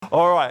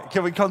All right,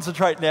 can we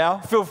concentrate now?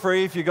 Feel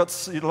free if you've got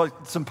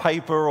some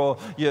paper or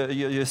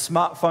your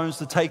smartphones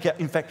to take out.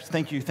 In fact,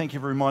 thank you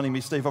for reminding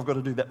me, Steve. I've got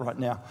to do that right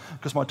now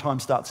because my time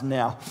starts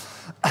now.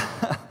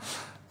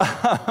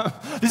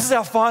 This is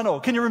our final.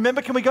 Can you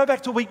remember? Can we go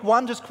back to week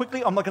 1 just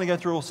quickly? I'm not going to go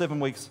through all 7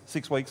 weeks,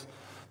 6 weeks.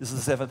 This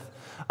is the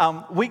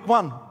 7th. Week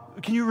 1,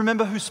 can you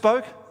remember who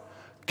spoke?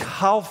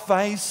 Carl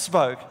Faze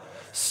spoke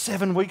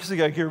 7 weeks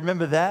ago. Can you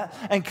remember that?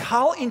 And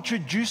Carl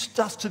introduced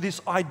us to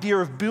this idea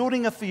of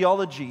building a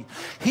theology.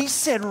 He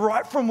said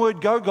right from word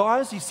go,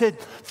 guys, he said,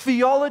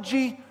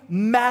 theology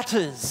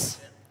matters.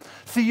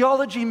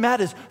 Theology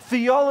matters.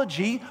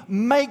 Theology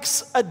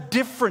makes a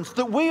difference.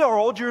 That we are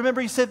all, do you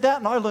remember he said that?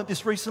 And I learned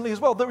this recently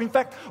as well. That in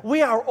fact,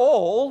 we are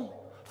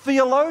all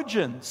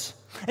theologians.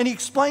 And he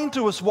explained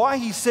to us why.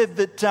 He said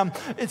that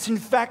it's in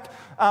fact,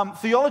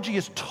 theology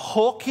is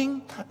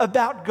talking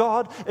about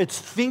God, it's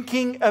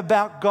thinking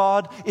about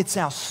God, it's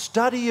our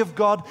study of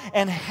God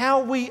and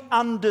how we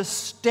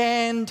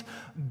understand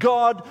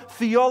God.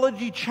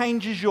 Theology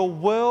changes your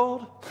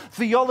world.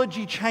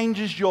 Theology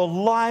changes your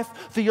life.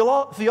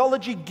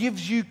 Theology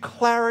gives you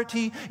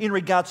clarity in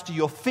regards to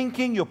your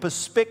thinking, your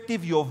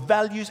perspective, your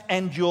values,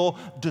 and your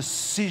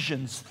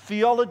decisions.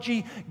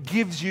 Theology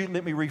gives you,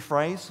 let me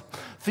rephrase,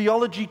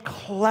 theology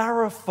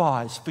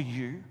clarifies for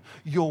you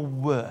your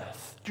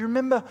worth. Do you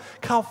remember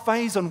Carl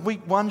Faze on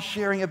week 1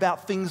 sharing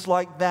about things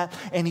like that?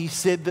 And he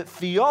said that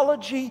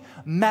theology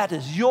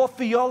matters. Your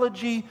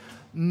theology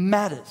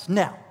matters.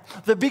 Now,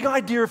 the big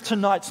idea of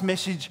tonight's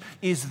message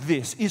is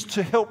this, is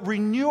to help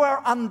renew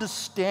our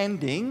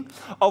understanding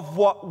of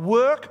what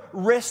work,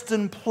 rest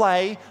and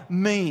play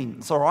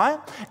means, all right?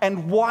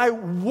 And why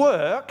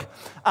work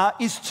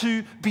is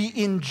to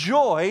be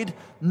enjoyed,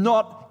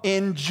 not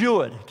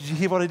endured. Did you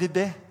hear what I did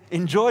there?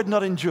 Enjoyed,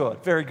 not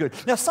endured. Very good.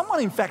 Now,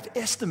 someone in fact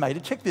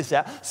estimated, check this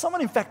out,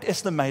 someone in fact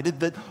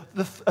estimated that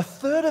a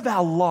third of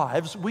our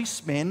lives we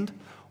spend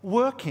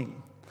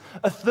working.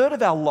 A third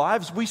of our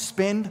lives we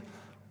spend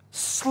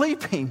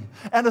sleeping,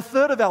 and a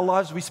third of our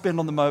lives we spend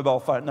on the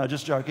mobile phone. No,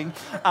 just joking.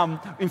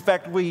 In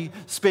fact, we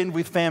spend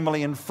with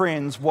family and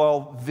friends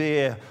while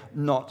they're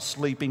not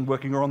sleeping,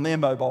 working, or on their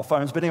mobile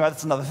phones. But anyway,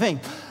 that's another thing.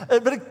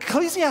 But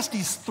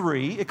Ecclesiastes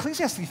 3,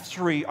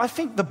 I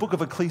think the book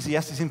of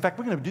Ecclesiastes, in fact,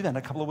 we're going to do that in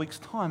a couple of weeks'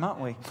 time, aren't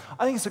we?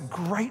 I think it's a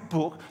great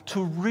book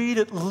to read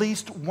at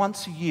least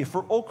once a year.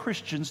 For all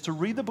Christians to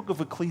read the book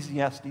of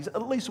Ecclesiastes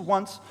at least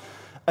once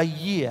a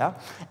year.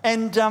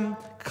 And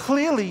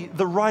clearly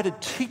the writer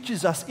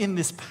teaches us in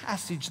this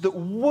passage that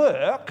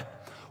work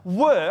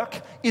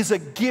is a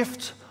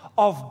gift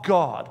of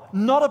God,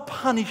 not a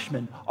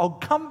punishment. I'll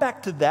come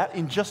back to that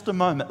in just a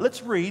moment.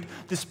 Let's read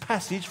this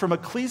passage from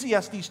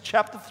Ecclesiastes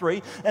chapter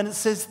 3, and it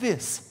says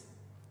this.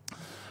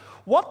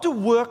 What do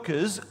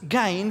workers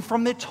gain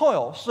from their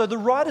toil? So the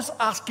writer's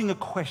asking a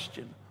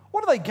question.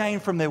 What do they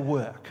gain from their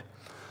work?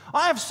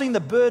 I have seen the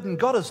burden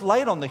God has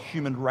laid on the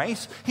human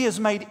race. He has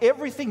made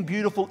everything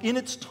beautiful in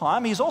its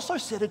time. He has also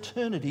set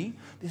eternity.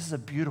 This is a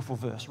beautiful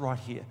verse right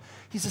here.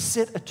 He's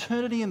set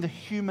eternity in the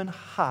human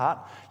heart,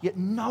 yet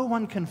no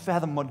one can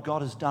fathom what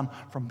God has done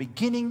from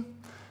beginning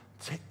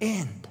to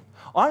end.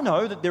 I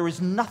know that there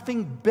is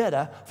nothing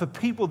better for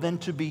people than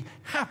to be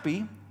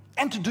happy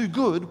and to do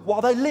good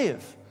while they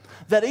live,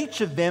 that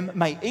each of them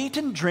may eat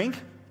and drink.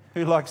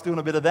 Who likes doing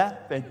a bit of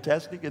that?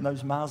 Fantastic, in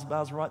those Mars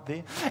bars right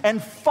there.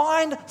 And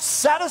find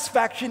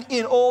satisfaction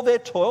in all their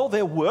toil,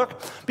 their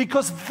work,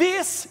 because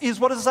this is,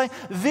 what does it say?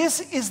 This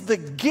is the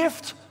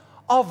gift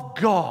of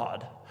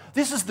God.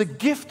 This is the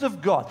gift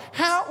of God.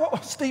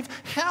 Steve,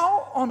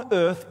 how on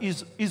earth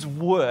is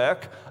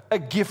work a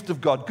gift of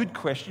God? Good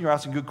question. You're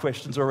asking good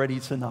questions already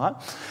tonight.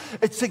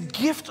 It's a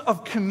gift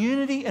of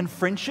community and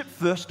friendship,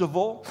 first of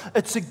all.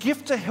 It's a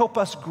gift to help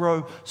us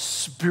grow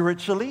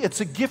spiritually. It's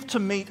a gift to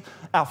meet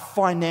our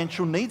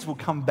financial needs. We'll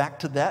come back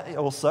to that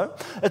also.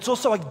 It's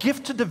also a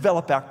gift to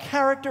develop our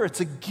character. It's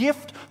a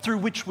gift through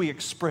which we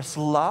express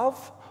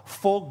love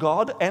for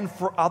God and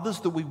for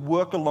others that we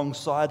work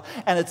alongside.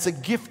 And it's a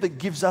gift that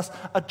gives us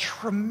a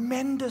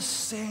tremendous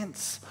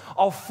sense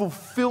of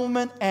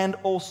fulfillment and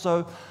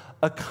also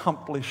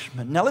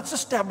accomplishment. Now let's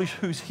establish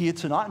who's here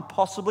tonight and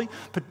possibly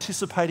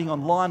participating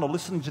online or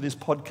listening to this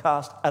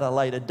podcast at a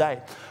later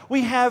date.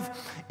 We have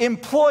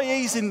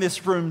employees in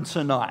this room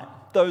tonight.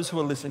 Those who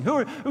are listening.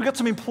 We've got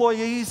some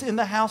employees in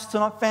the house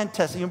tonight.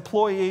 Fantastic.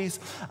 Employees,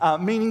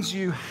 meanings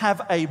you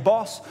have a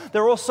boss.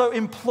 There are also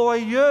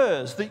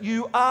employers, that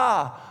you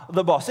are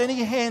the boss.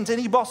 Any hands,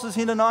 any bosses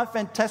here tonight?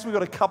 Fantastic. We've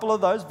got a couple of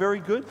those.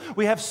 Very good.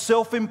 We have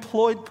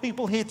self-employed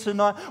people here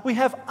tonight. We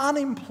have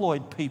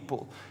unemployed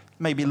people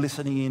maybe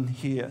listening in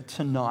here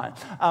tonight.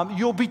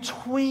 You're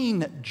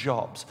between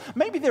jobs.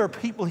 Maybe there are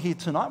people here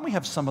tonight, we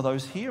have some of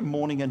those here,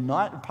 morning and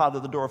night, part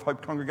of the Door of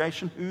Hope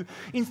congregation, who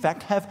in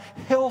fact have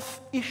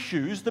health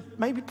issues that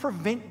maybe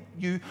prevent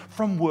you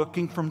from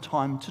working from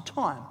time to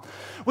time.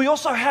 We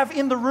also have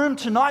in the room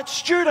tonight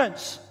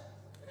students.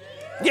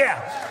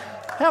 Yeah.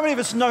 How many of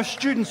us know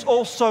students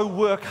also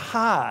work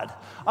hard?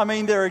 I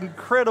mean, there are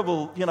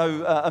incredible,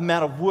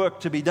 amount of work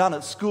to be done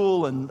at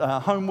school and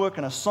homework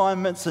and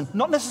assignments, and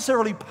not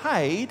necessarily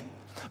paid,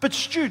 But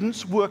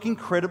students work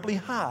incredibly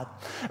hard.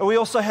 And we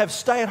also have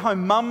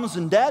stay-at-home mums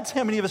and dads.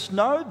 How many of us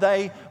know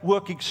they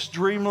work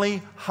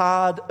extremely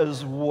hard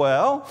as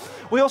well?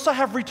 We also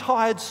have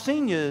retired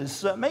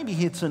seniors, maybe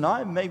here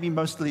tonight, maybe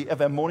mostly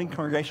of our morning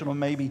congregation, or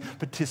maybe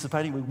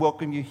participating. We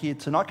welcome you here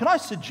tonight. Can I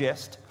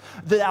suggest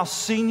that our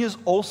seniors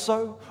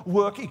also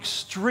work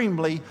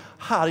extremely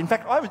hard? In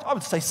fact, I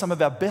would say some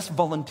of our best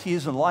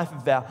volunteers in life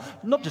of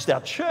not just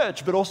our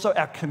church, but also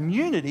our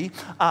community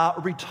are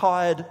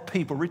retired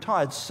people,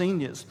 retired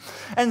seniors.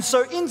 And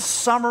so in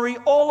summary,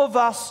 all of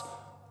us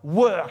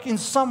work in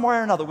some way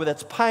or another, whether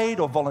it's paid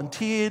or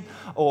volunteered,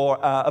 or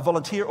a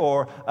volunteer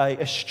or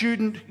a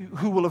student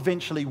who will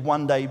eventually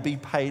one day be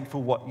paid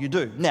for what you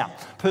do. Now,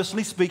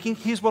 personally speaking,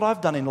 here's what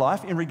I've done in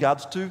life in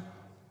regards to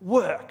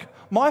work.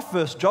 My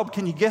first job,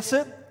 can you guess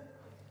it?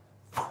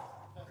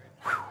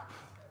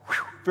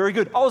 Very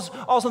good. I was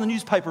on the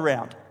newspaper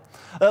round,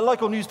 a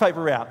local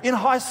newspaper round in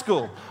high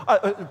school.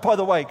 By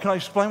the way, can I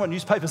explain what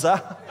newspapers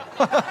are?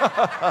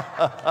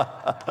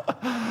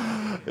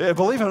 Yeah,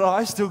 believe it or not,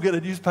 I still get a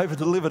newspaper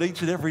delivered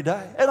each and every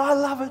day. And I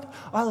love it.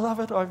 I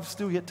love it. I've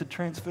still yet to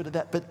transfer to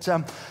that. But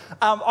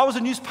I was a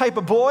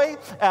newspaper boy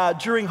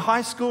during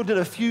high school, did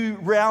a few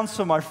rounds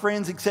for my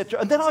friends, etc.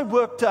 And then I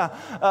worked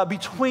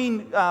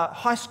between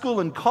high school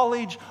and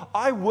college.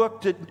 I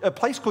worked at a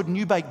place called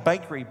New Bake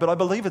Bakery, but I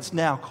believe it's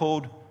now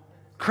called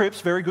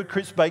Cripps, very good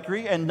Cripps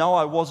Bakery. And no,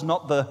 I was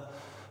not what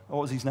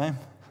was his name?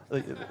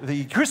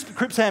 The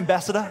Cripps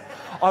ambassador.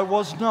 I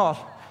was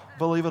not.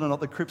 Believe it or not,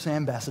 the Cripps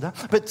ambassador.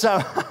 But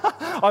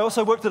I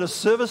also worked at a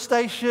service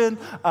station.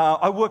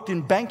 I worked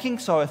in banking,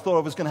 so I thought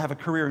I was going to have a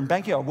career in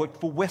banking. I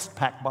worked for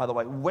Westpac, by the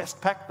way.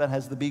 Westpac, that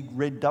has the big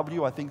red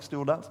W, I think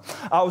still does.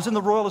 I was in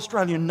the Royal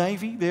Australian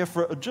Navy there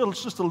for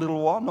just a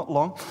little while, not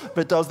long,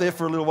 but I was there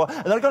for a little while.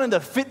 And then I got into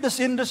the fitness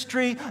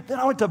industry. Then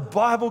I went to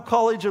Bible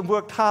college and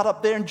worked hard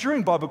up there. And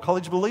during Bible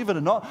college, believe it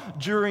or not,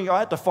 I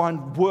had to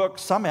find work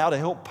somehow to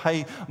help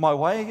pay my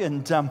way.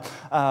 And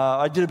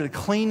I did a bit of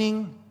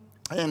cleaning.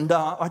 And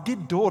I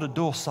did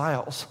door-to-door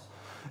sales.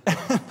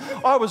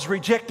 I was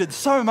rejected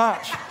so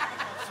much.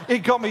 It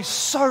got me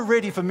so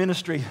ready for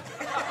ministry.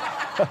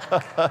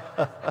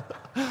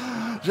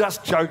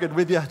 Just joking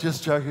with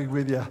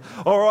you.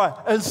 All right.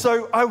 And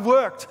so I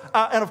worked.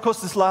 And of course,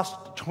 this in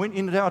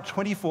our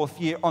 24th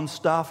year on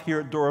staff here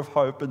at Door of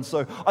Hope. And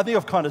so I think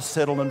I've kind of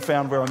settled and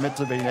found where I'm meant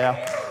to be now.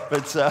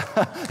 But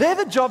they're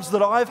the jobs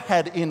that I've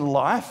had in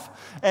life.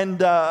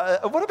 And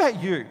what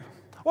about you?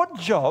 What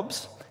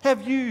jobs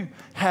have you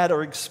had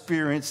or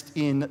experienced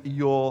in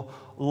your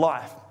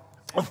life?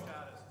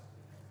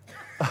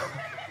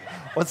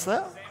 What's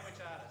that? Sandwich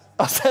artist.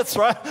 Oh, that's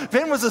right.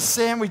 Ben was a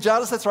sandwich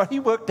artist. That's right.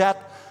 He worked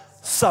at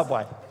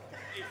Subway.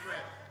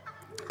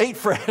 Eat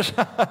fresh.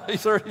 He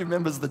already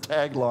remembers the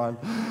tagline.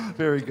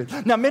 Very good.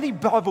 Now, many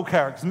Bible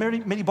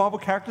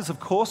characters, of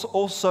course,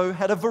 also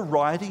had a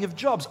variety of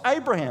jobs.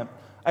 Abraham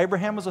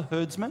was a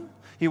herdsman.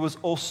 He was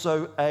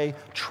also a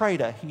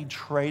trader. He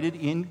traded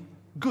in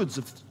goods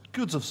of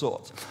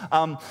sorts.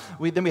 Then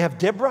we have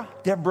Deborah.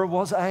 Deborah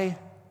was a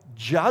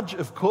judge,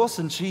 of course,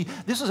 and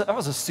that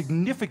was a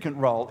significant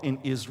role in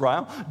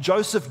Israel.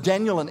 Joseph,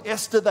 Daniel, and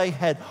Esther, they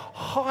had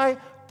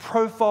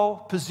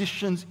high-profile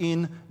positions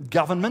in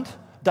government.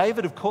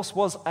 David, of course,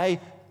 was a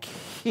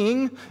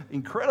king,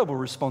 incredible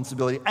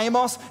responsibility.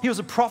 Amos, he was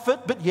a prophet,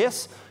 but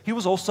yes, he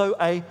was also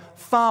a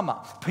farmer.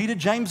 Peter,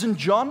 James, and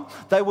John,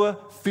 they were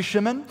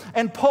fishermen.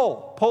 And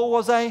Paul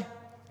was a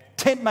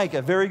tent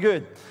maker, very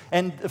good.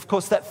 And of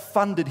course, that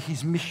funded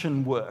his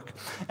mission work.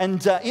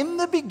 And in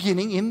the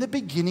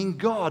beginning,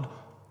 God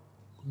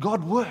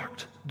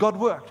worked. God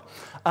worked.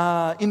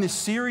 In this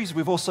series,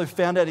 we've also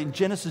found out in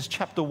Genesis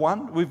chapter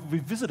 1, we've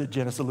visited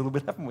Genesis a little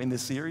bit, haven't we, in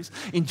this series?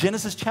 In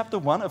Genesis chapter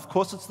 1, of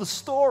course, it's the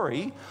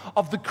story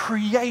of the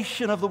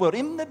creation of the world.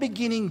 In the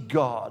beginning,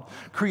 God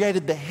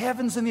created the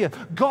heavens and the earth.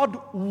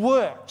 God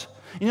worked.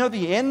 You know,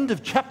 the end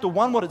of chapter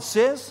 1, what it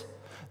says?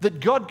 That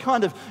God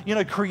kind of,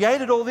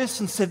 created all this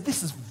and said,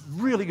 this is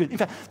really good. In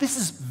fact, this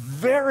is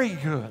very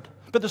good.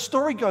 But the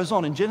story goes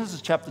on in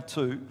Genesis chapter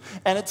 2,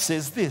 and it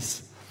says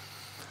this.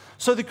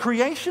 So the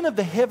creation of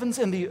the heavens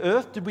and the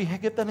earth, did we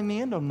get that in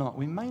the end or not?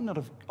 We may not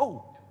have.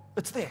 Oh,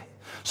 it's there.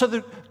 So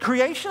the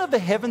creation of the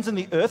heavens and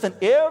the earth and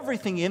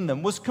everything in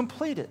them was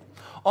completed.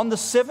 On the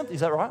seventh, is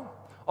that right?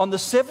 On the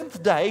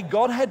seventh day,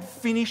 God had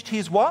finished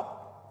his what?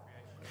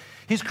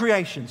 His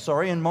creation.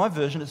 Sorry, in my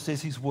version it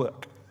says his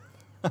work.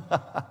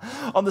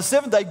 On the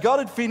seventh day, God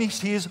had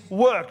finished his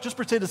work. Just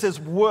pretend it says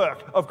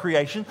work of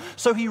creation.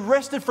 So he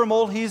rested from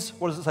all his,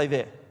 what does it say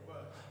there?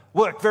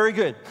 Work, very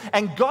good.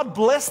 And God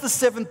blessed the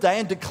seventh day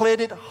and declared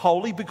it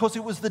holy because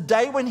it was the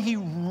day when he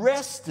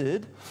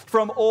rested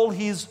from all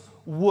his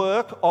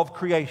work of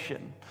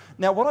creation.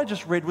 Now, what I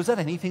just read, was that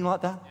anything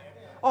like that?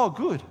 Oh,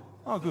 good.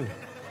 Oh, good.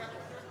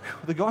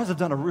 The guys have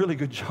done a really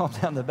good job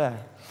down the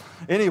back.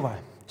 Anyway,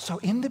 so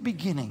in the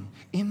beginning,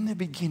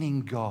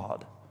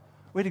 God.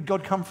 Where did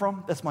God come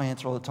from? That's my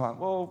answer all the time.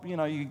 Well,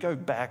 you go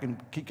back and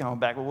keep going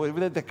back. Well, where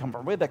did that come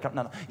from? Where did that come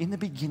from? No. In the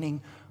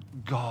beginning,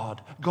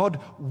 God. God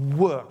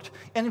worked.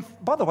 And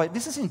by the way,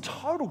 this is in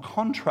total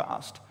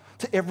contrast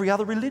to every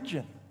other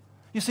religion.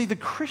 You see, the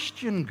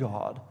Christian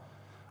God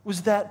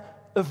was that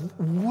of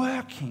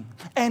working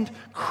and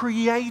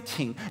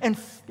creating and,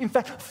 in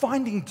fact,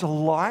 finding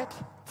delight,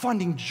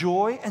 finding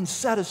joy and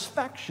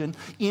satisfaction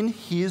in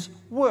his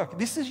work.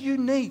 This is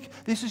unique.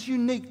 This is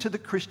unique to the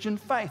Christian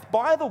faith.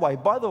 By the way,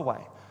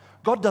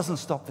 God doesn't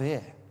stop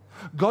there.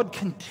 God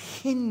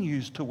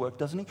continues to work,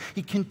 doesn't he?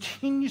 He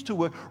continues to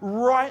work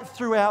right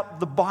throughout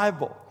the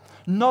Bible,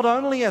 not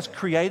only as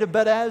creator,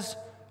 but as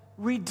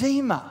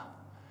redeemer.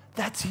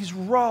 That's his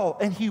role,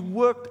 and he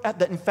worked at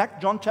that. In fact,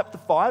 John chapter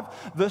 5,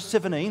 verse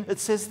 17, it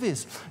says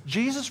this.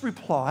 Jesus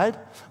replied,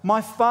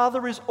 "My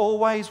Father is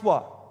always"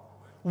 what?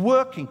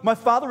 Working. My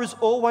Father is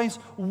always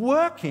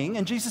working,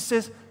 and Jesus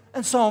says,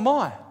 "And so am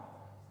I."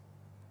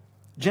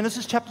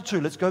 Genesis chapter 2,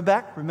 let's go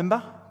back,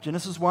 remember?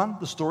 Genesis 1,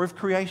 the story of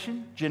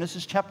creation.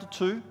 Genesis chapter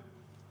 2,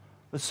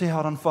 let's see how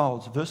it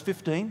unfolds. Verse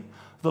 15,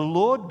 "The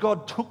Lord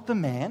God took the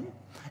man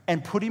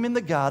and put him in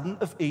the Garden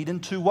of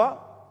Eden to"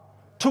 what?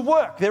 To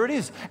work, there it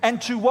is.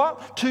 And to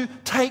what? To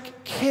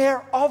take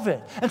care of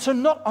it. And so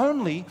not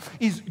only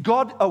is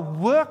God a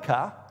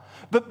worker,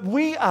 but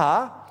we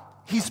are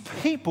his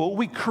people.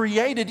 We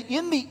created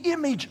in the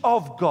image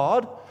of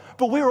God,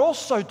 but we're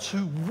also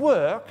to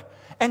work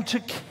and to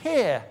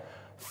care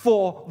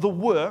for the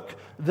work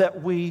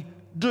that we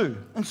do.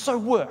 And so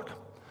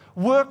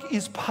work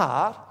is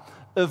part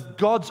of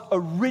God's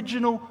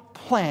original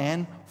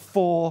plan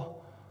for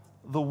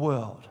the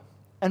world.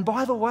 And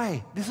by the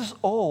way, this is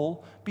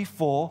all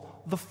before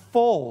the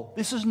fall.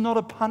 This is not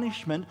a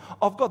punishment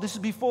of God. This is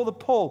before the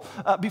fall.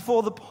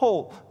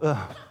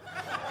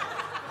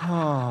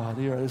 Oh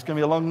dear, it's going to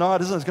be a long night,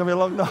 isn't it? It's going to be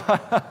a long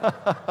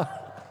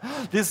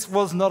night. This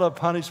was not a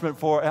punishment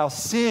for our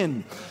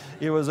sin.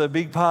 It was a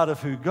big part of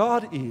who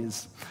God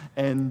is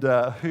and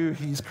who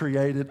he's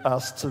created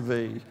us to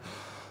be.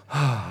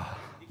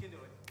 You can do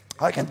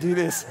it. I can do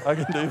this. I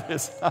can do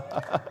this.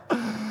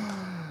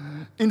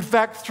 In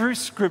fact, through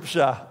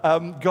Scripture,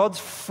 God's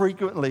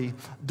frequently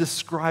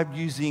described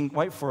using,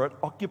 wait for it,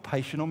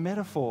 occupational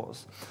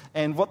metaphors.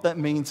 And what that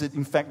means, it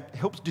in fact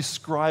helps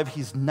describe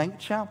his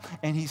nature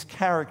and his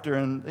character.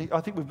 And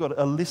I think we've got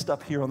a list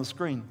up here on the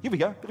screen. Here we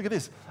go. Look at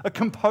this. A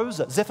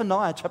composer.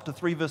 Zephaniah chapter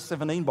 3, verse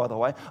 17, by the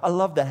way. I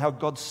love that, how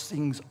God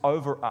sings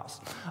over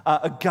us.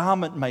 A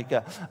garment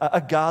maker,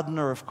 a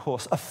gardener, of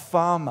course, a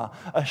farmer,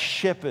 a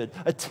shepherd,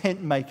 a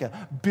tent maker,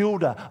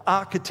 builder,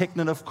 architect,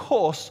 and of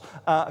course,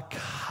 a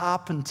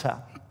carpenter.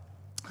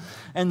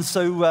 And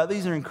so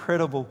these are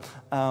incredible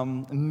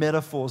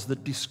metaphors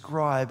that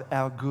describe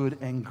our good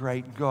and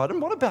great God. And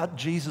what about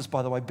Jesus,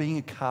 by the way, being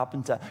a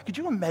carpenter? Could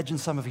you imagine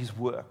some of his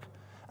work?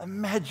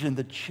 Imagine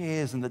the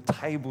chairs and the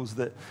tables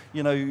that,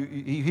 he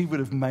would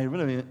have made.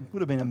 It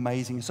would have been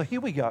amazing. So here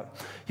we go.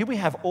 Here we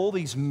have all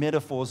these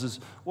metaphors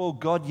as, well,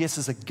 God, yes,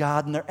 as a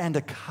gardener and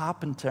a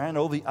carpenter and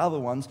all the other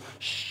ones,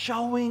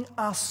 showing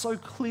us so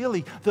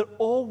clearly that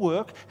all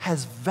work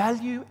has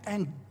value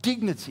and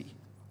dignity.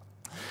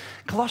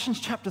 Colossians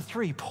chapter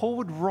 3, Paul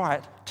would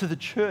write to the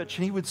church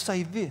and he would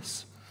say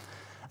this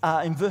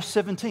in verse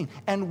 17,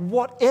 "And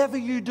whatever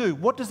you do,"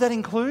 what does that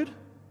include?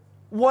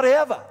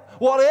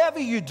 Whatever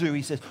you do,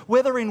 he says,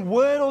 "whether in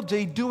word or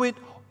deed, do it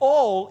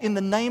all in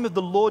the name of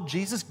the Lord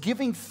Jesus,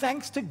 giving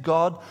thanks to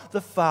God the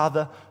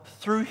Father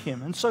through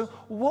him." And so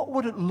what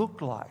would it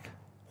look like?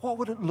 What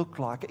would it look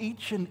like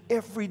each and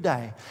every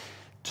day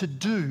to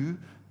do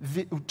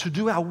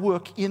our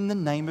work in the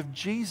name of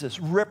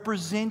Jesus,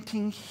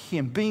 representing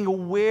him, being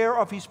aware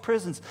of his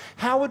presence?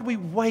 How would we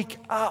wake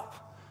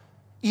up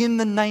in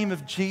the name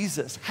of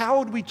Jesus? How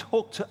would we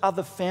talk to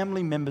other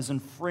family members and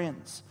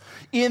friends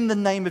in the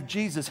name of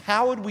Jesus?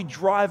 How would we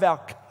drive our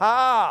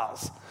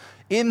cars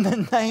in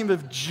the name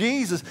of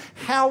Jesus?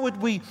 How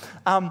would we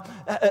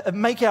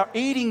make our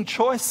eating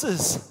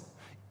choices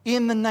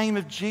in the name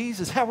of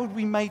Jesus? How would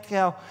we make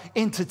our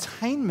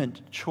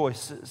entertainment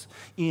choices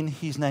in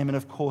his name? And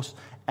of course,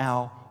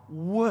 our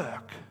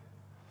work.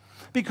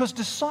 Because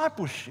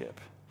discipleship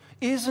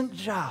isn't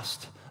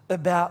just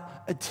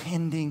about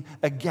attending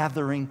a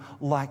gathering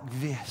like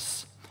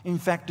this. In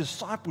fact,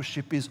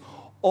 discipleship is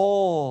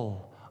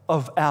all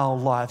of our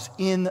lives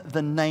in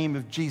the name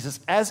of Jesus,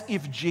 as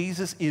if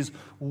Jesus is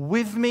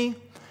with me,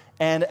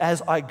 and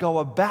as I go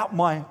about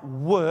my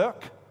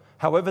work,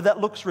 however that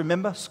looks,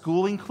 remember,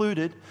 school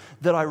included,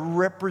 that I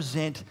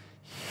represent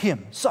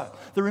him. So,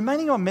 the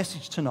remaining of our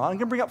message tonight, I'm going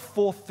to bring up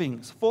four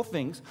things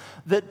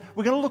that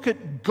we're going to look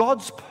at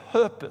God's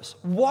purpose.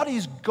 What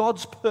is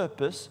God's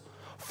purpose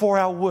for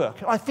our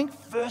work? I think,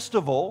 first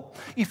of all,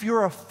 if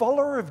you're a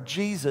follower of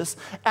Jesus,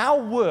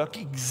 our work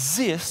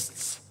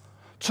exists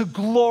to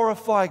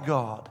glorify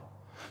God.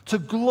 To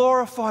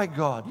glorify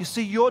God. You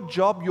see, your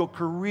job, your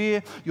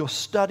career, your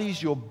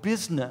studies, your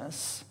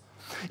business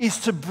is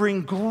to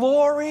bring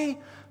glory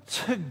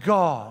to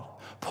God.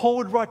 Paul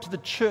would write to the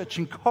church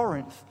in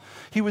Corinth.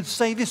 He would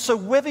say this, "So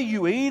whether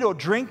you eat or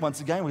drink,"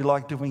 once again, we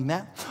like doing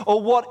that,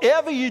 "or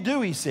whatever you do,"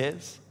 he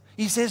says,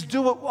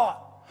 do it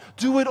what?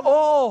 Do it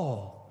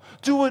all.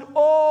 Do it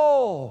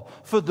all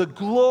for the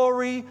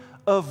glory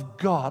of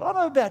God. I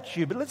don't know about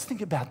you, but let's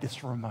think about this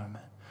for a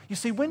moment. You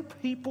see, when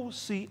people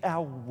see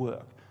our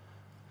work,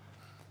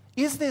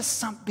 is there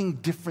something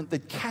different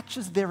that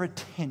catches their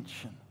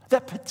attention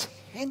that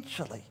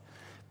potentially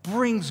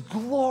brings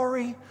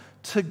glory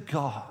to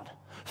God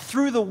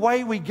through the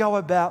way we go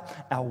about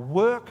our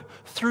work,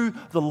 through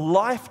the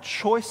life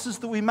choices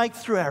that we make,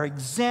 through our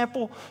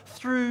example,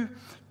 through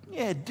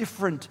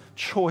different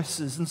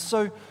choices? And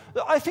so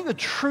I think the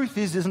truth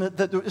is, isn't it,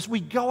 that as we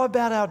go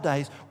about our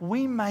days,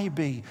 we may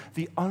be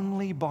the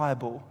only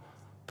Bible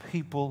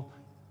people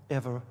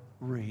ever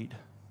read.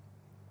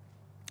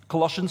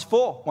 Colossians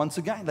 4, once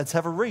again, let's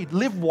have a read.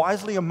 Live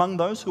wisely among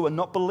those who are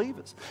not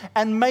believers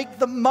and make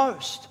the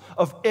most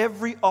of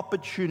every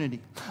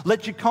opportunity.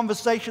 Let your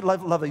conversation,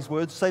 love these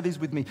words, say these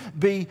with me,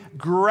 be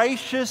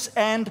gracious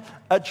and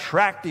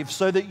attractive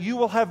so that you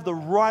will have the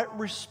right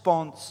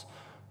response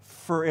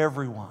for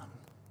everyone.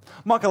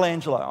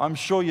 Michelangelo, I'm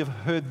sure you've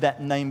heard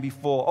that name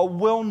before, a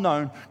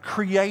well-known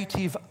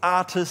creative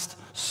artist,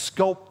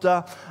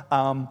 sculptor,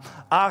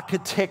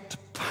 architect,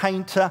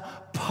 painter,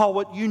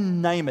 poet, you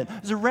name it.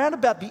 It was around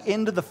about the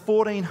end of the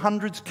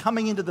 1400s,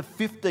 coming into the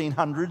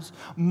 1500s,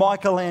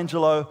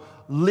 Michelangelo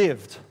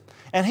lived.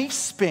 And he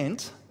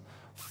spent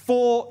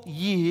 4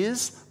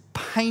 years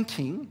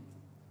painting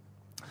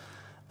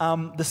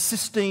the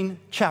Sistine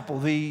Chapel,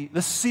 the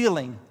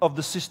ceiling of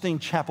the Sistine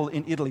Chapel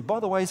in Italy. By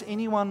the way, has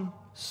anyone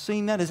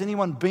seen that? Has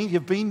anyone been?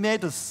 You've been there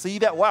to see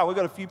that? Wow, we've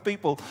got a few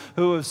people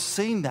who have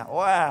seen that.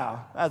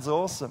 Wow, that's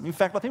awesome. In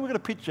fact, I think we've got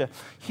a picture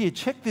here.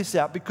 Check this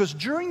out, because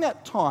during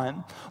that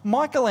time,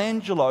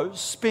 Michelangelo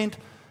spent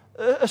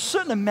a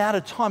certain amount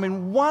of time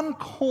in one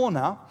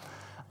corner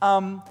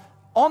on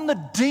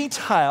the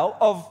detail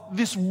of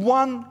this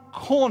one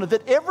corner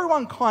that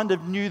everyone kind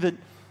of knew that,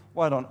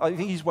 wait on, I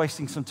think he's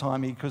wasting some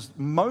time here because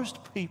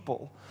most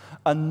people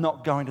are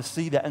not going to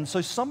see that. And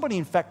so somebody,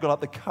 in fact, got up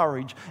the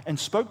courage and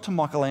spoke to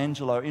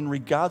Michelangelo in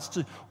regards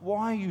to,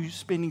 why are you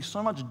spending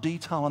so much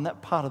detail on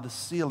that part of the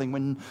ceiling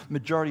when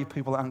majority of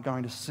people aren't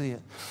going to see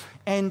it?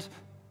 And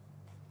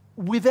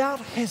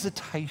without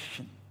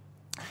hesitation,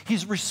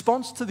 his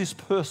response to this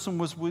person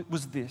was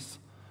this: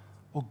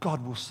 well,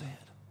 God will see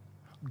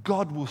it.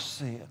 God will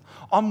see it.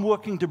 I'm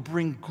working to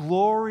bring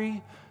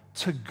glory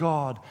to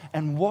God,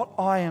 and what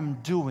I am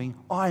doing,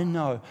 I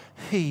know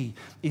He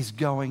is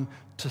going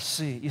to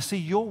see it. You see,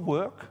 your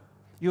work,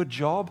 your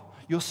job,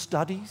 your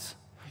studies,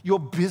 your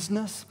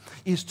business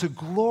is to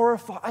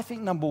glorify, I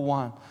think number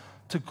one,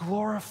 to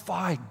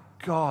glorify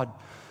God.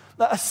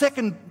 A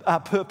second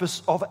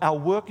purpose of our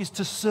work is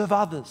to serve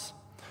others.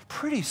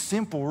 Pretty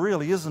simple,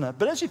 really, isn't it?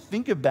 But as you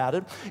think about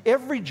it,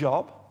 every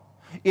job,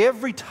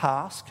 every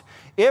task,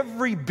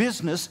 every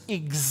business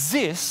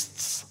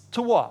exists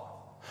to what?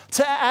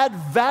 To add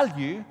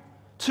value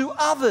to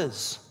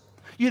others.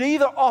 You'd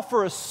either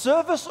offer a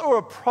service or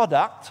a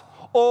product,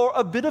 or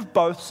a bit of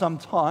both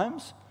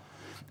sometimes.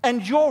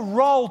 And your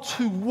role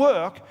to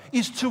work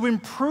is to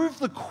improve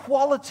the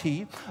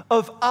quality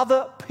of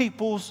other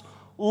people's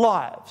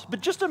lives.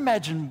 But just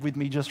imagine with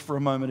me just for a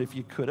moment, if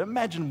you could.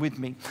 Imagine with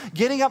me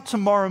getting up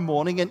tomorrow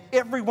morning and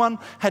everyone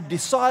had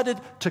decided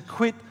to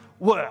quit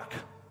work.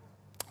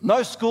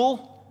 No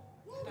school,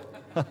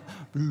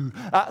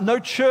 no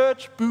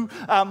church,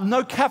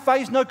 no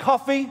cafes, no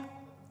coffee,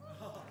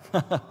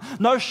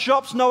 no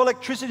shops, no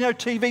electricity, no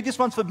TV. This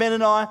one's for Ben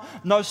and I.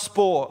 No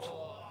sport.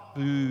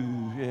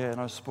 Boo, yeah,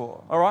 no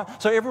sport. All right?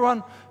 So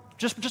everyone,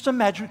 just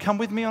imagine, come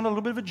with me on a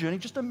little bit of a journey.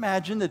 Just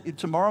imagine that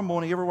tomorrow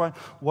morning everyone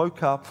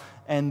woke up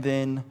and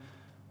then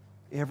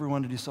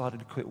everyone had decided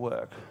to quit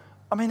work.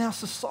 I mean, our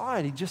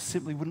society just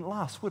simply wouldn't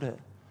last, would it?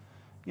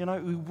 You know,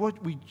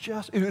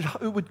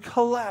 it would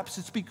collapse.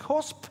 It's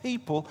because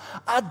people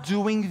are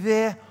doing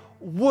their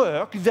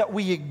work that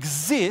we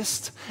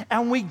exist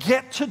and we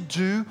get to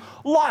do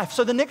life.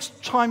 So the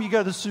next time you go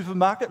to the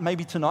supermarket,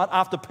 maybe tonight,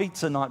 after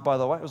pizza night, by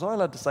the way. Was I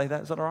allowed to say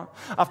that? Is that all right?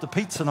 After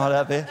pizza night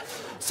out there.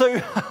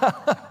 So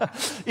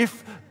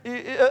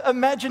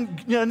imagine,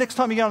 next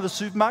time you go to the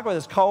supermarket, whether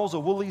it's Coles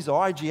or Woolies or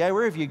IGA,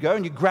 wherever you go,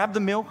 and you grab the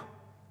milk,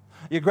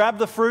 you grab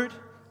the fruit,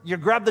 you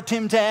grab the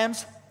Tim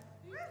Tams.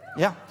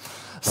 Yeah.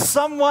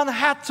 Someone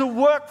had to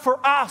work for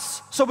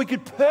us so we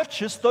could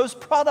purchase those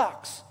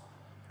products.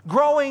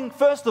 Growing,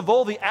 first of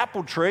all, the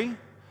apple tree,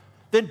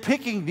 then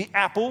picking the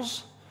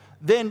apples,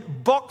 then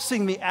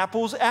boxing the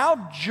apples.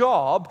 Our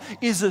job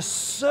is a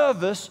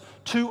service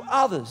to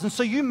others. And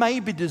so you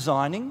may be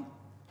designing,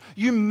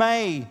 you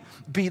may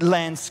be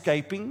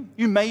landscaping,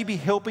 you may be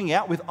helping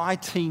out with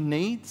IT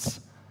needs,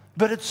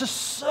 but it's a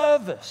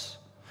service.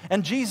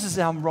 And Jesus is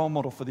our role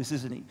model for this,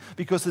 isn't he?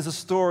 Because there's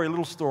a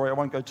little story, I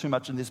won't go too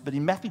much in this, but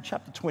in Matthew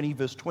chapter 20,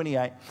 verse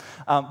 28,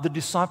 the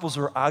disciples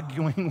are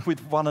arguing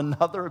with one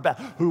another about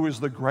who is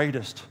the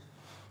greatest.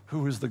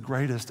 Who is the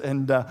greatest?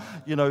 And,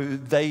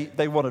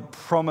 they wanted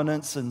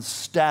prominence and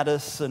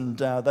status, and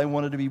they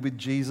wanted to be with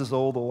Jesus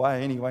all the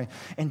way anyway.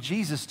 And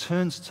Jesus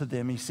turns to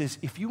them, he says,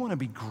 if you want to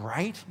be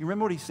great, you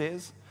remember what he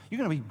says? You're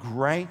going to be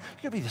great,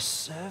 you're going to be the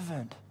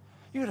servant.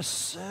 You're going to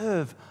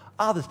serve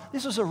others.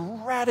 This was a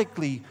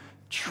radically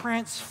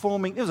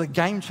transforming. It was a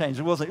game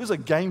changer, wasn't it? It was a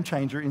game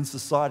changer in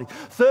society.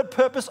 Third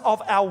purpose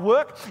of our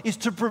work is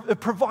to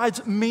it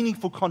provides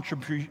meaningful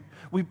contribution.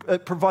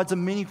 It provides a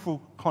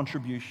meaningful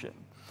contribution.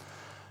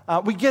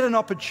 We get an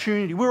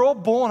opportunity. We're all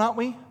born, aren't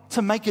we,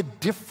 to make a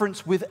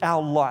difference with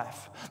our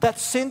life. That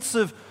sense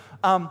of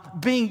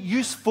being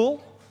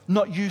useful,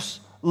 not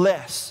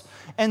useless.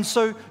 And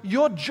so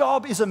your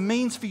job is a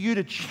means for you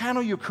to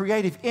channel your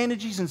creative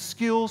energies and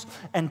skills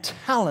and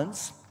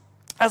talents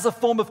as a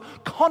form of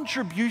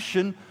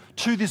contribution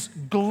to this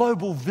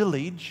global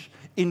village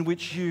in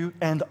which you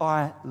and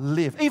I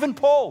live. Even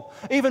Paul,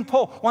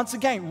 once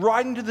again,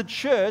 writing to the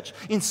church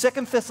in 2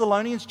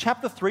 Thessalonians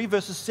chapter 3,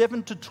 verses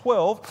 7 to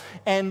 12,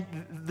 and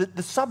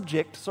the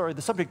subject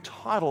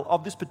title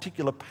of this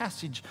particular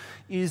passage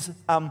is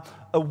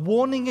a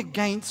warning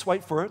against,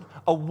 wait for it,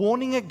 a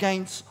warning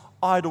against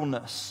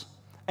idleness.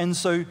 And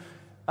so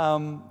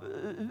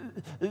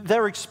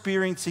they're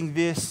experiencing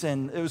this,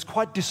 and it was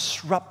quite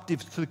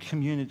disruptive to the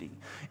community.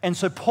 And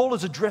so Paul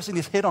is addressing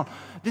this head on.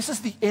 This is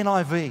the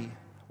NIV.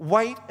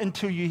 Wait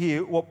until you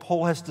hear what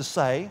Paul has to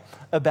say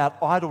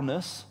about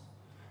idleness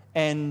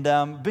and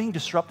being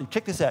disruptive.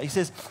 Check this out. He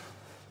says,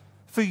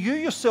 "For you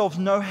yourselves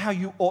know how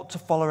you ought to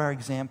follow our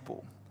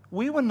example.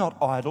 We were not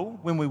idle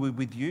when we were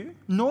with you,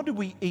 nor did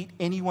we eat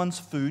anyone's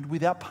food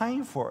without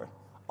paying for it.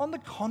 On the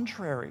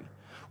contrary,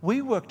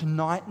 we worked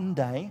night and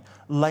day,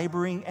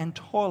 laboring and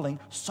toiling,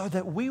 so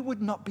that we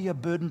would not be a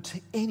burden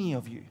to any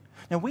of you.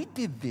 Now, we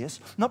did this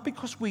not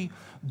because we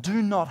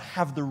do not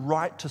have the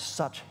right to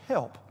such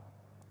help,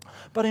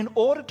 but in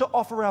order to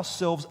offer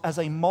ourselves as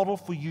a model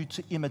for you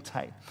to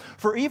imitate.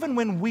 For even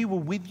when we were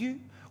with you,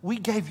 we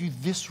gave you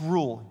this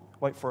rule."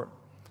 Wait for it.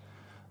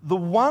 "The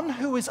one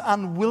who is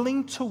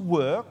unwilling to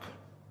work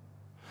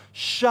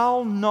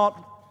shall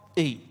not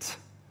eat.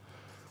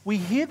 We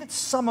hear that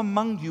some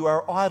among you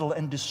are idle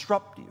and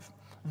disruptive.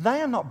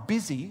 They are not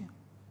busy.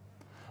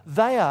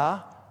 They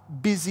are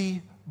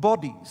busy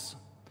bodies.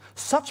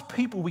 Such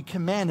people we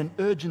command and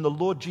urge in the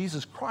Lord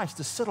Jesus Christ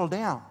to settle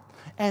down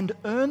and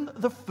earn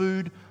the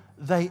food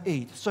they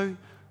eat." So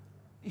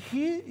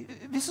here,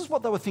 this is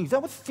what they were thinking. They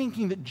were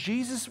thinking that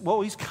Jesus,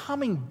 he's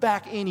coming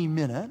back any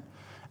minute.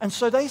 And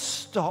so they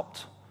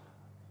stopped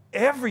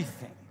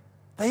everything.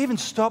 They even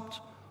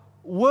stopped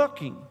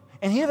working.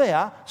 And here they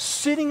are,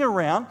 sitting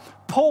around.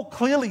 Paul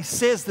clearly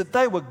says that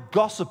they were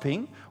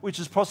gossiping, which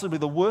is possibly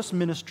the worst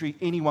ministry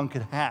anyone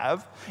could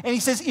have. And he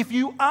says, if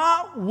you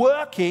are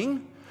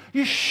working,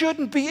 you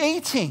shouldn't be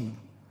eating.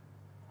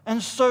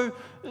 And so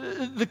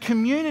the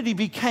community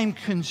became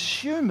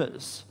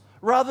consumers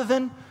rather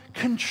than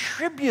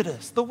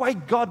contributors, the way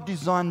God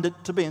designed it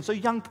to be. And so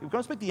young people, can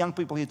I speak to young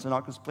people here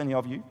tonight, because plenty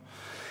of you?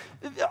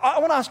 I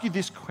want to ask you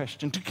this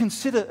question, to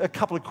consider a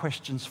couple of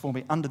questions for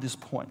me under this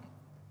point.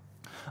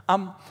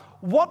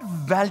 What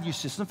value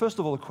system, first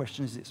of all, the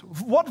question is this: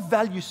 what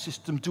value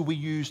system do we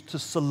use to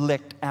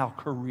select our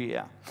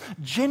career?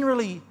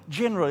 Generally,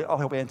 I'll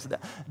help answer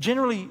that.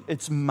 Generally,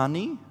 it's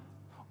money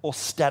or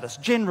status,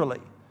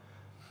 generally.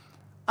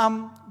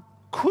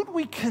 Could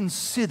we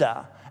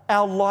consider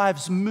our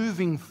lives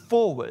moving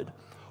forward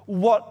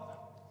what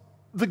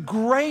the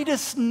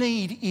greatest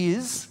need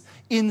is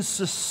in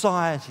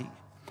society?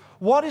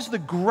 What is the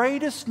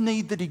greatest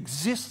need that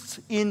exists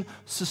in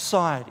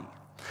society?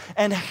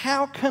 And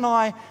how can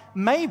I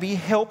maybe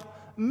help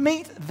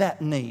meet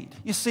that need?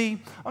 You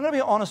see, I'm going to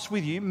be honest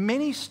with you.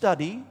 Many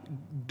study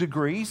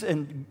degrees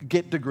and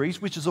get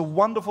degrees, which is a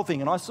wonderful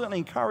thing, and I certainly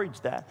encourage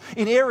that,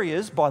 in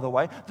areas, by the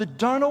way, that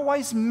don't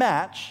always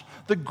match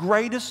the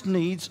greatest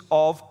needs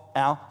of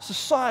our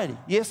society.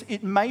 Yes,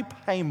 it may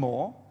pay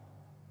more.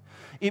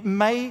 It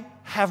may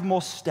have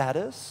more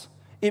status.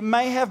 It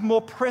may have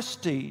more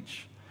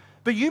prestige.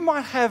 But you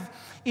might have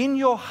in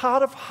your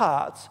heart of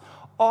hearts,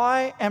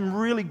 I am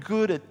really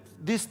good at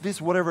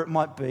this, whatever it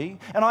might be,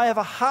 and I have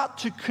a heart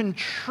to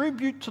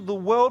contribute to the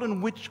world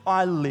in which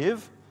I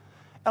live.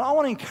 And I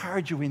want to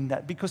encourage you in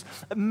that, because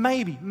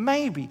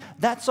maybe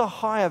that's a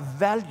higher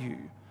value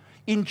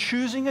in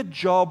choosing a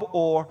job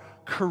or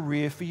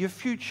career for your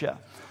future.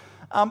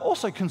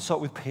 Also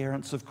consult with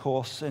parents, of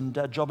course,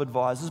 and job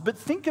advisors, but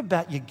think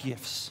about your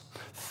gifts.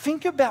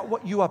 Think about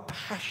what you are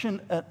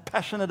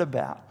passionate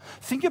about.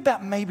 Think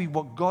about maybe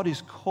what God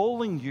is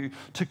calling you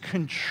to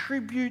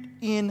contribute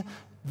in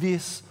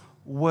this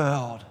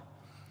world.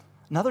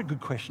 Another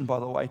good question, by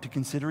the way, to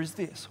consider is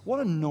this: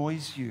 what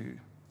annoys you?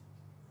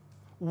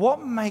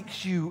 What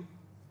makes you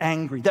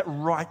angry? That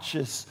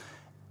righteous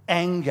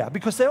anger.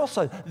 Because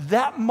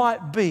that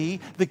might be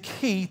the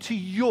key to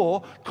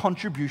your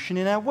contribution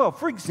in our world.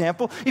 For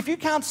example, if you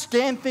can't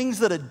stand things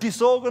that are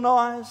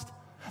disorganized,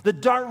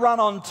 that don't run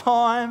on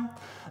time,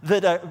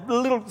 that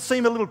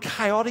seem a little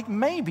chaotic,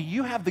 maybe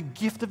you have the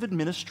gift of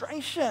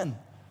administration.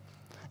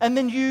 And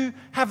then you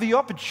have the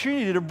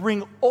opportunity to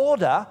bring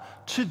order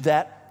to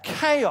that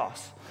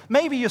chaos.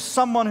 Maybe you're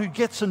someone who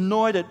gets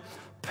annoyed at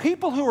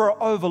people who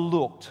are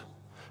overlooked,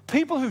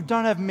 people who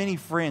don't have many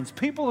friends,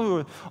 people who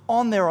are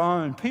on their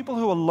own, people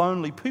who are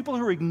lonely, people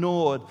who are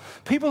ignored,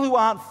 people who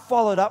aren't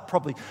followed up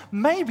properly.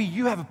 Maybe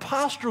you have a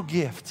pastoral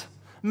gift.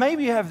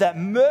 Maybe you have that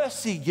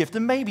mercy gift,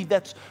 and maybe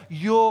that's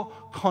your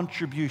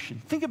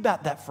contribution. Think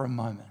about that for a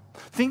moment.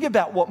 Think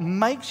about what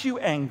makes you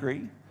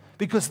angry,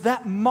 because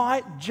that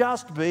might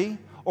just be,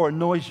 or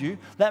annoys you,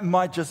 that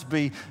might just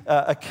be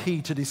a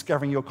key to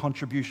discovering your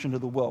contribution to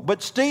the world.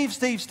 But Steve,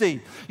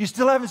 you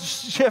still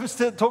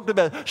haven't talked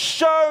about it.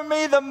 Show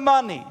me the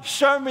money.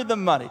 Show me the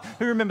money.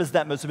 Who remembers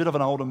that? It's a bit of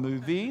an older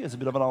movie.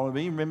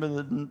 Remember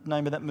the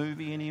name of that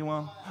movie,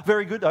 anyone?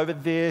 Very good. Over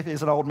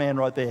there's an old man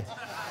right there.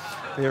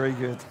 Very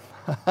good.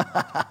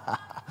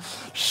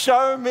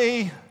 Show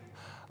me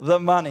the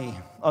money.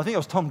 I think it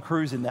was Tom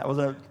Cruise in that,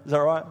 wasn't it? Is that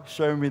right?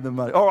 Show me the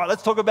money. All right,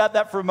 let's talk about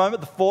that for a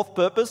moment. The fourth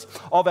purpose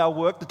of our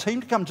work. The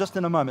team to come just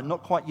in a moment.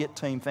 Not quite yet,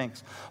 team,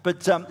 thanks.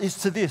 But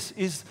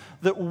is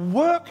that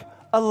work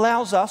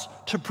allows us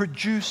to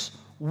produce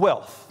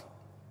wealth.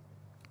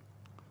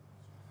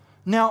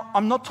 Now,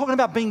 I'm not talking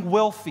about being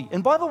wealthy.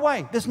 And by the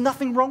way, there's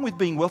nothing wrong with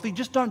being wealthy.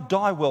 Just don't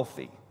die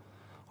wealthy.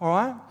 All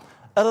right?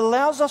 It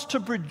allows us to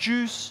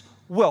produce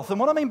wealth. And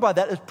what I mean by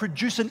that is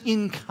produce an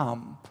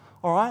income.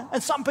 All right?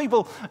 And some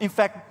people, in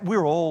fact,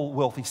 we're all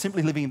wealthy.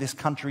 Simply living in this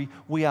country,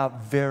 we are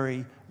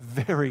very,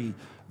 very,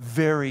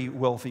 very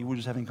wealthy. We were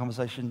just having a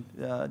conversation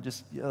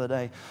just the other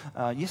day,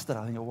 yesterday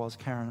I think it was,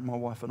 Karen, my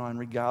wife and I, in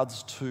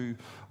regards to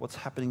what's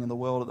happening in the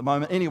world at the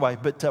moment. Anyway,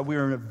 but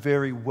we're in a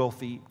very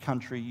wealthy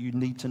country. You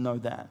need to know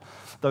that.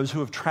 Those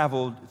who have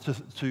traveled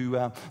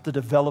to the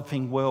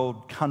developing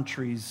world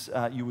countries,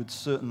 you would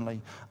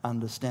certainly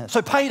understand.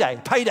 So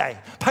payday.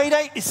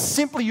 Payday is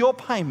simply your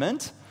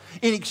payment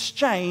in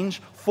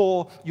exchange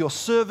for your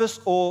service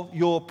or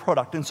your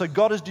product. And so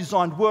God has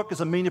designed work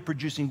as a means of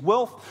producing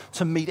wealth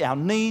to meet our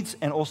needs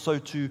and also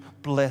to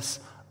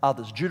bless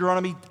others.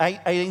 Deuteronomy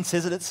 8:18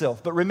 says it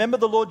itself. But remember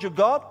the Lord your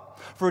God,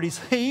 for it is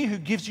He who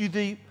gives you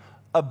the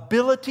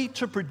ability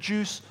to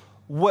produce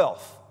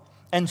wealth,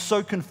 and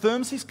so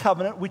confirms His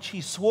covenant, which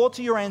He swore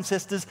to your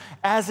ancestors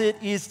as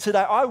it is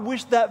today. I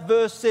wish that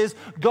verse says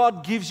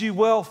God gives you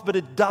wealth, but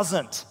it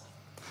doesn't.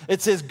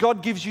 It says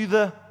God gives you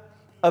the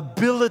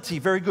ability,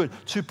 very good,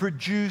 to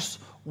produce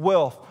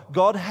wealth.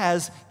 God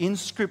has, in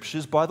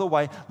scriptures, by the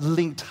way,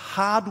 linked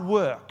hard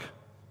work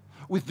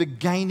with the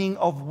gaining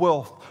of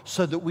wealth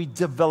so that we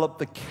develop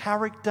the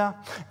character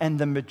and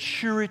the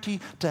maturity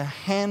to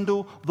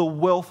handle the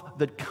wealth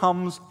that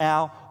comes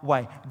our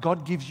way.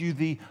 God gives you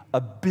the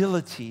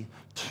ability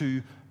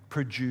to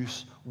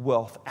produce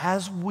wealth.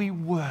 As we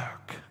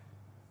work,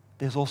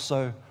 there's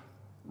also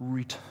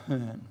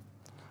return.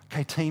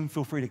 Okay, team,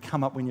 feel free to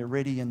come up when you're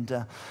ready, and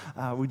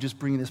we're just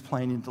bringing this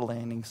plane into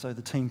landing. So the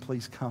team,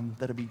 please come.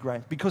 That'd be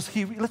great. Because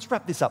here, let's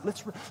wrap this up.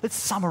 Let's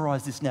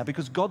summarize this now.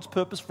 Because God's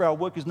purpose for our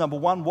work is, number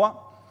one, what?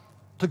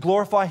 To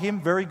glorify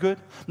Him. Very good.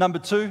 Number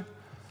two,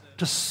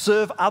 to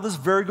serve others.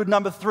 Very good.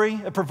 Number three,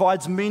 it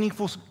provides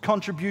meaningful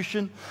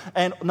contribution.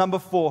 And number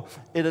four,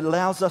 it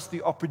allows us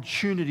the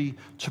opportunity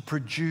to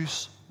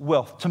produce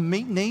wealth. To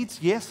meet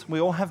needs, yes,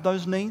 we all have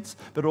those needs,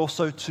 but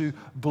also to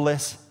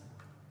bless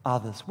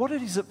others. What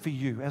is it for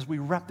you as we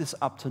wrap this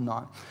up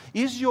tonight?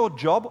 Is your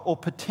job or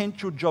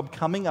potential job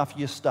coming after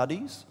your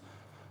studies?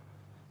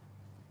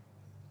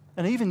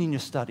 And even in your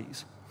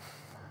studies,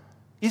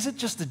 is it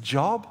just a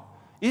job?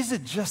 Is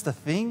it just a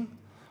thing?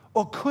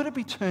 Or could it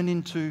be turned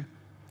into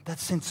that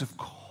sense of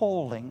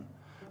calling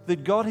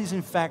that God has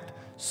in fact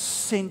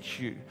sent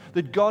you,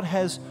 that God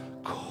has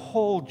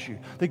called you,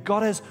 that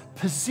God has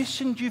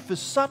positioned you for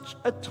such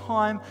a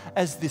time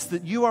as this,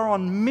 that you are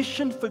on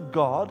mission for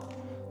God.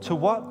 To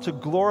what? To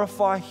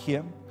glorify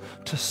Him,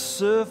 to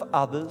serve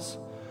others,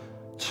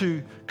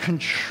 to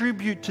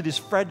contribute to this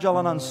fragile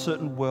and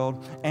uncertain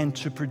world, and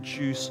to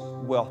produce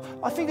wealth.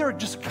 I think there are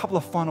just a couple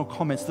of final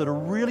comments that are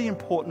really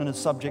important in a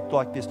subject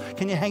like this.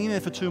 Can you hang in there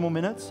for 2 more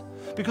minutes?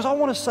 Because I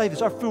want to say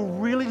this. I feel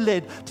really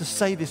led to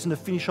say this and to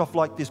finish off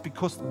like this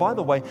because, by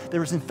the way,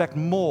 there is in fact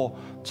more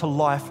to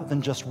life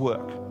than just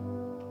work.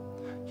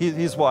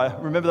 Here's why.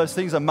 Remember those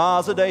things? A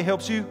Mars a day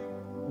helps you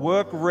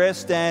work,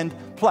 rest, and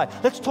play.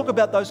 Let's talk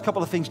about those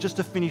couple of things just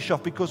to finish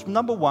off, because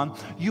number one,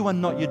 you are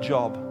not your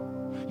job.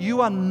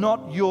 You are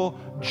not your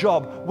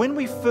job. When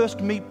we first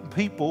meet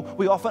people,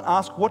 we often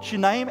ask, what's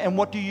your name and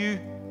what do you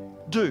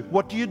do?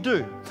 What do you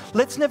do?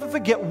 Let's never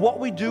forget what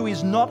we do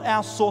is not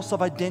our source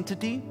of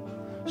identity,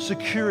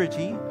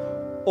 security,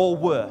 or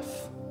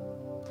worth.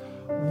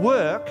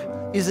 Work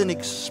is an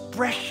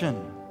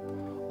expression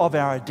of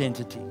our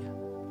identity,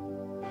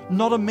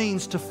 not a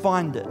means to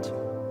find it.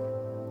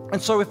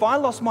 And so if I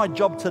lost my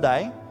job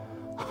today,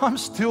 I'm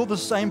still the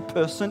same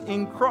person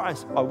in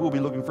Christ. I will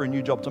be looking for a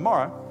new job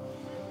tomorrow.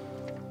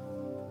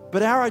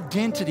 But our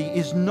identity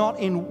is not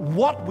in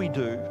what we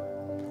do.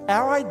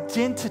 Our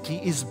identity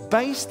is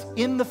based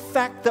in the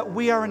fact that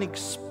we are an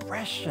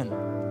expression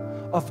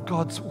of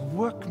God's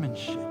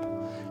workmanship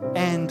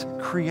and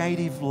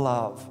creative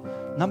love.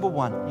 Number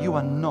one, you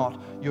are not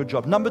your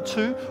job. Number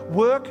two,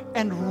 work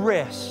and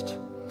rest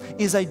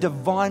is a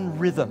divine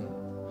rhythm.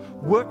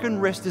 Work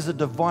and rest is a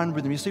divine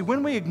rhythm. You see,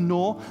 when we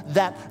ignore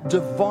that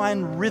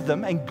divine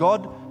rhythm, and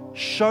God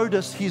showed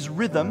us His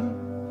rhythm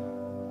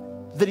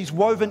that is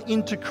woven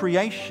into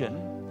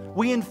creation,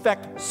 we in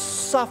fact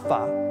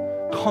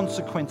suffer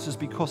consequences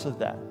because of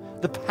that.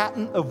 The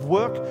pattern of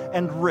work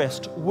and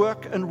rest,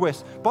 work and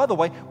rest. By the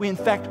way, we in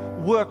fact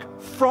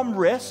work from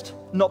rest,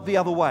 not the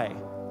other way.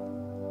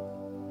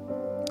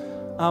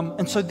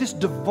 And so this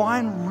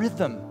divine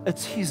rhythm,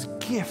 it's His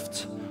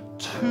gift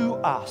to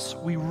us.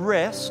 We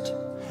rest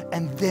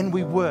and then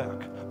we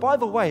work. By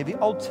the way, the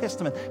Old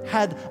Testament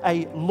had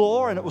a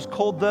law and it was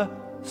called the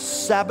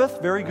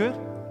Sabbath. Very good.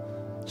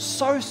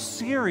 So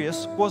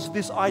serious was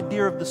this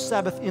idea of the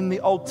Sabbath in the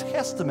Old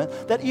Testament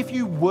that if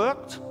you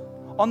worked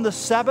on the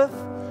Sabbath,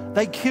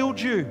 they killed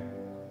you.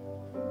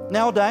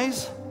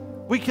 Nowadays,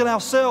 we kill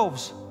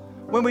ourselves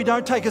when we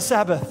don't take a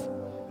Sabbath.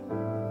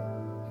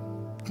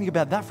 Think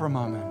about that for a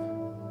moment.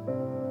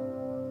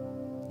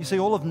 You see,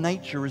 all of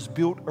nature is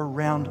built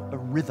around a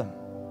rhythm.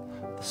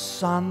 The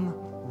sun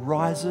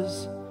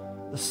rises,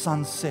 the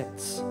sun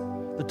sets.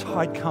 The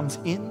tide comes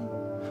in,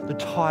 the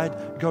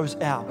tide goes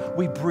out.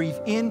 We breathe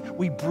in,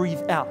 we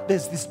breathe out.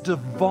 There's this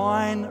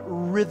divine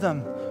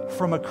rhythm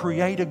from a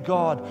creator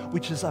God,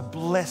 which is a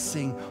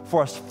blessing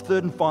for us.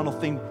 Third and final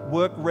thing,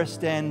 work,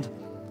 rest, and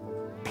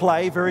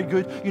play. Very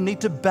good. You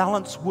need to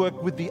balance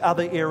work with the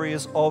other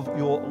areas of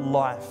your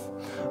life.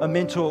 A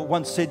mentor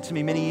once said to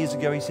me many years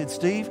ago, he said,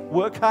 Steve,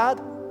 work hard,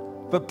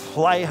 but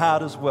play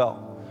hard as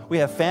well. We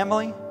have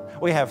family,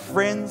 we have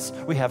friends,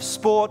 we have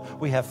sport,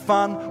 we have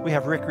fun, we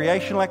have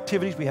recreational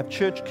activities, we have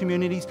church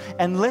communities.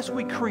 Unless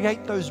we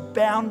create those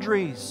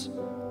boundaries,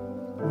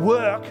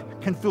 work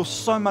can fill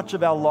so much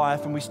of our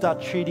life, and we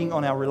start cheating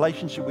on our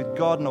relationship with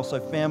God and also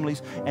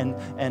families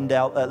and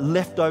our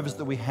leftovers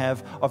that we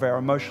have of our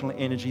emotional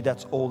energy.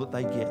 That's all that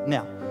they get.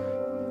 Now,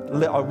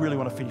 I really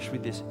want to finish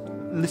with this.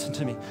 Listen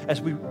to me. As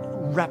we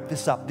wrap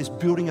this up, this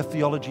Building a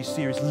Theology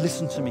series,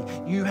 listen to me.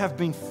 You have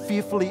been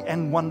fearfully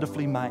and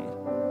wonderfully made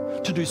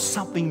to do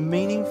something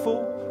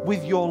meaningful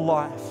with your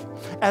life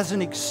as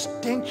an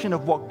extension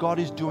of what God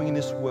is doing in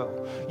this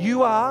world.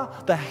 You are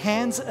the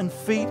hands and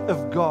feet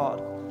of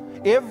God.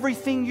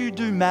 Everything you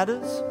do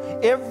matters.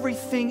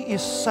 Everything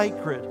is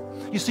sacred.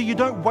 You see, you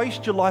don't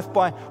waste your life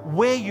by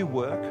where you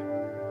work.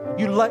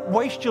 You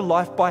waste your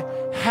life by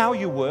how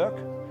you work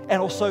and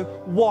also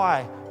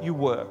why you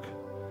work.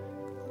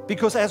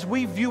 Because as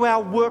we view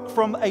our work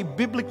from a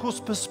biblical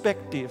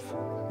perspective,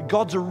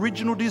 God's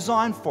original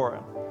design for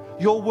it,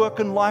 your work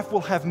and life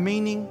will have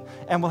meaning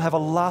and will have a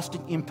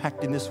lasting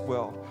impact in this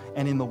world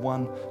and in the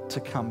one to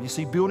come. You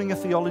see, building a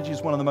theology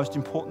is one of the most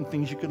important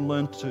things you can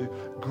learn to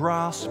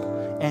grasp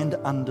and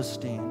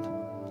understand.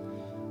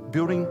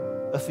 Building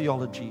a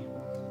theology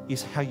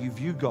is how you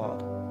view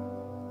God.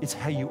 It's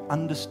how you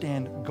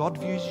understand God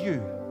views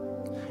you,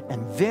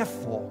 and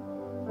therefore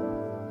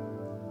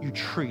you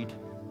treat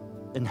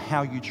and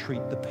how you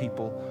treat the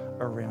people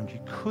around you.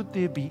 Could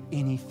there be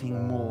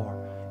anything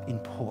more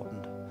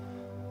important?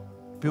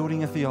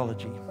 Building a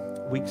theology,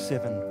 week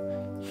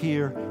 7.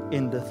 Here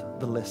endeth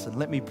the lesson.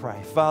 Let me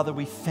pray. Father,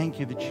 we thank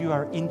you that you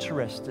are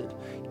interested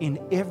in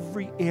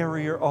every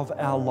area of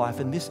our life,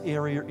 and this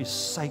area is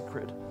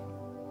sacred.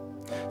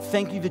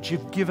 Thank you that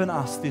you've given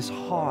us this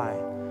high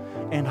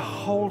and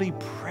holy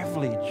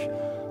privilege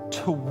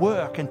to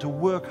work and to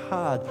work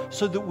hard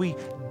so that we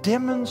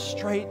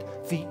demonstrate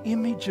the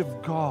image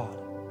of God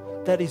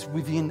that is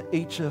within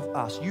each of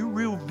us. You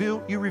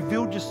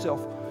revealed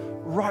yourself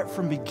right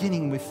from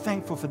beginning. We're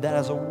thankful for that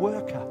as a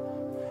worker,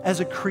 as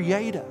a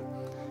creator.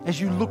 As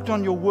you looked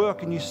on your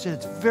work and you said,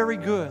 it's very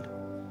good.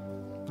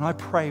 And I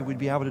pray we'd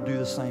be able to do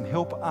the same.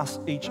 Help us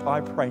each,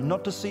 I pray,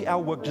 not to see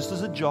our work just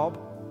as a job,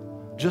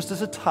 just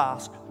as a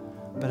task,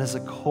 but as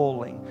a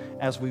calling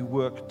as we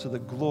work to the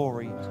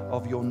glory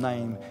of your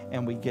name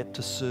and we get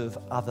to serve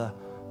other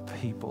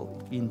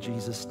people. In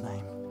Jesus'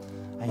 name,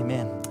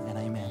 amen and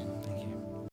amen.